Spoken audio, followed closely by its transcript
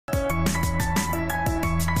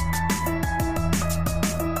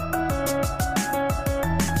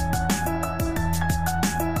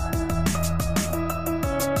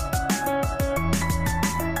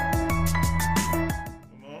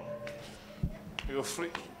You're free.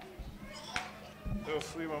 You're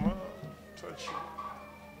free, Mama. Touch you.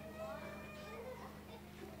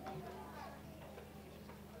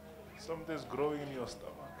 Something's growing in your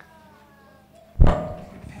stomach.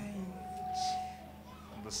 Pain.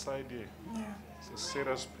 On the side here. Yeah. It's a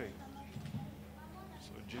serious pain. So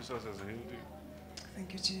Jesus has healed you.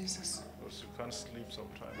 Thank you, Jesus. Because you can't sleep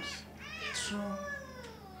sometimes. True.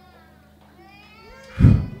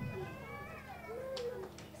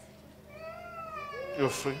 You're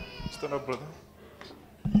free. Stand up, brother.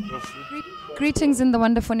 You're free. Greetings in the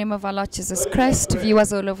wonderful name of our Lord Jesus Christ,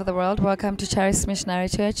 viewers all over the world. Welcome to Charis Missionary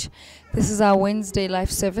Church. This is our Wednesday live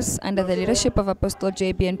service under the leadership of Apostle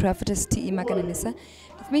JB and Prophetess T.E. Makananisa.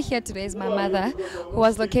 With me here today is my mother, who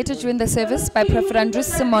was located during the service by Prophet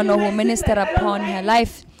Semono, who ministered upon her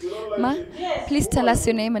life. Ma, please tell us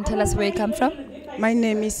your name and tell us where you come from. My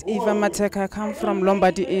name is Eva Mateka. I come from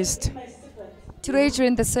Lombardy East. Today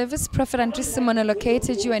during the service, Prophet Semono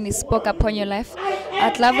located you and he spoke upon your life.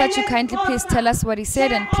 I'd love that you kindly please tell us what he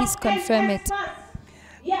said and please confirm it.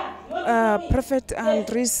 Prophet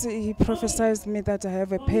Andres, he prophesied me that I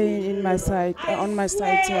have a pain in my side, on my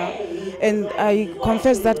side here. And I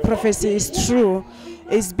confess that prophecy is true.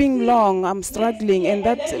 It's been long, I'm struggling, and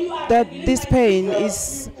that this pain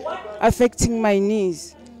is affecting my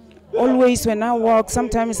knees. Always when I walk,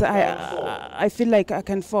 sometimes I feel like I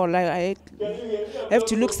can fall. I have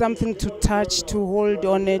to look something to touch, to hold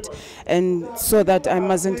on it, and so that I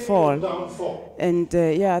mustn't fall. And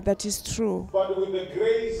yeah, that is true.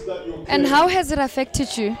 And how has it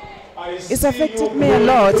affected you? It's affected me a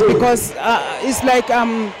lot because it's like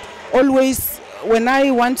always when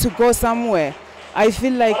I want to go somewhere, I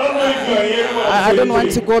feel like I don't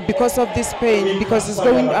want to go because of this pain, because it's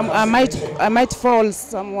going. I might fall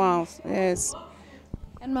somewhere. Yes.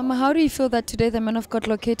 And Mama, how do you feel that today the man of God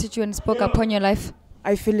located you and spoke upon your life?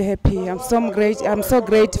 I feel happy. I'm so great. I'm so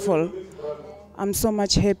grateful. I'm so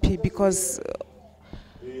much happy because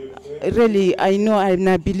really I know and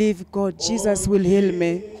I believe God, Jesus will heal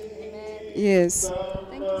me. Yes.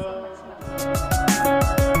 Thank you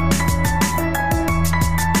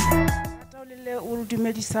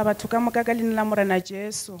so much.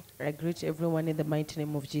 I greet everyone in the mighty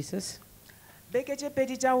name of Jesus. 2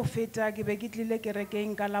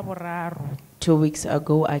 weeks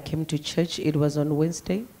ago, I came to church. It was on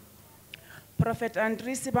Wednesday. Prophet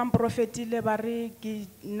Andres bang prophetile ba re ke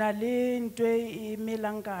na le ntwe e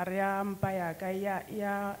melankare ya mpa ya ka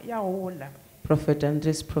ya hola. Prophet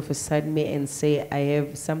Andres prophesied me and say I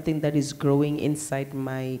have something that is growing inside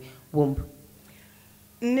my womb.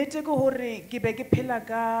 Nnete ke hore ke be ke phela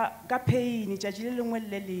ka pain tjatji le lengwe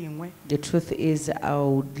le lengwe. The truth is I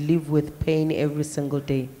would live with pain every single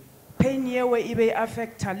day. Pain yewe e be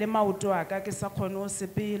affecta le maoto a ka ke sa khone ho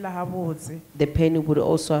sepela ha botse. The pain would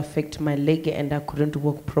also affect my leg and I couldn't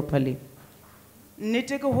walk properly.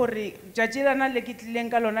 Nnete ke hore tjatji lana le ke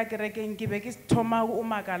tlileng ka lona kerekeng ke be ke thoma o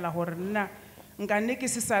makala hore nna ngane ke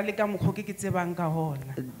se sa le ka mokgo ke tsebang ka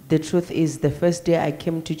hona. The truth is the first day I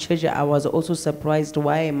came to church I was also surprised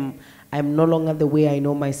why I'm no longer the way I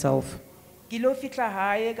know myself. When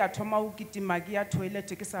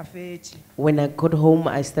I got home,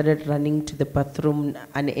 I started running to the bathroom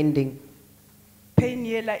unending.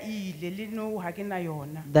 That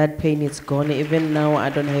pain is gone. Even now, I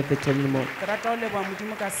don't have it anymore.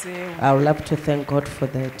 I would love to thank God for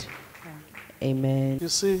that. Amen. You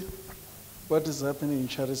see what is happening in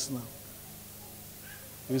Charis now?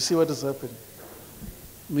 You see what is happening?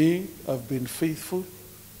 Me, I've been faithful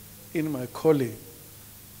in my calling.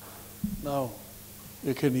 Now,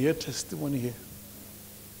 you can hear testimony here.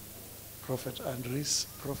 Prophet Andres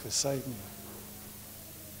prophesied me.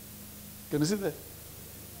 Can you see that?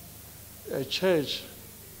 A church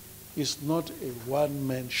is not a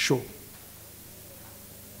one-man show.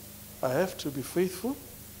 I have to be faithful.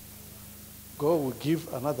 God will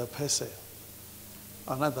give another person,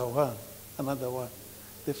 another one, another one.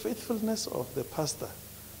 The faithfulness of the pastor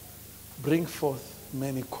bring forth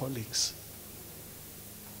many callings.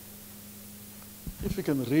 If you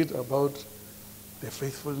can read about the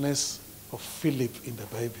faithfulness of Philip in the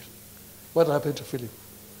Bible. What happened to Philip?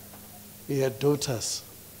 He had daughters.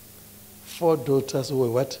 4 daughters who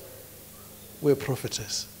were what? Were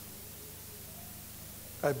prophetess.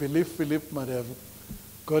 I believe Philip might have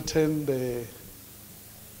gotten the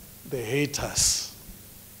haters.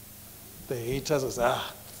 The haters was,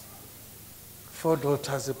 4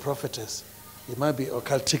 daughters, a prophetess. He might be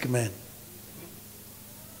occultic man.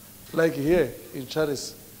 Like here in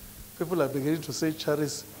Charis, people are beginning to say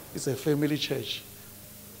Charis is a family church.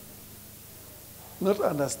 Not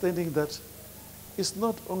understanding that it's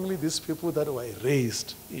not only these people that were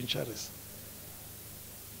raised in Charis.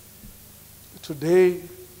 Today,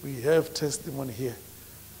 we have testimony here.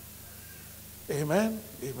 Amen.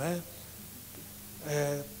 Amen.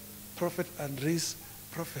 Prophet Andres,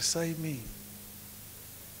 prophesy me.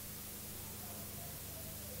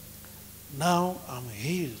 Now I'm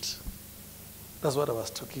healed. That's what I was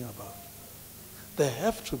talking about. There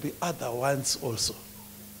have to be other ones also.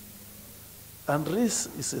 Andres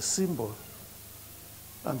is a symbol.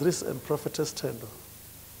 Andres and Prophetess Tendo.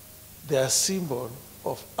 They are a symbol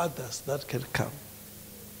of others that can come.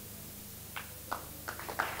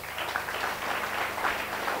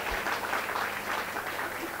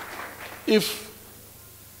 If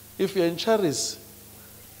you're in Charis,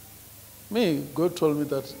 God told me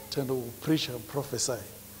that Tendo will preach and prophesy.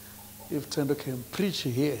 If Tendo can preach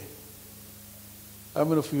here, how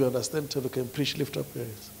many of you understand Tendo can preach? Lift up your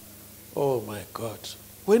hands. Oh my God.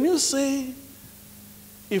 When you say,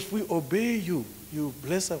 if we obey you, you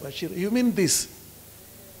bless our children, you mean this.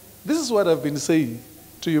 This is what I've been saying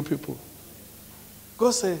to you people.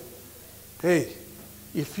 God say, hey,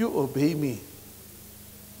 if you obey me,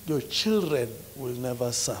 your children will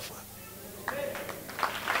never suffer.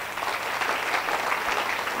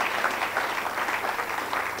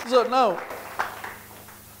 So now,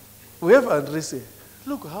 we have Andres.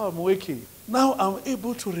 Look how I'm working. Now I'm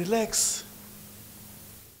able to relax.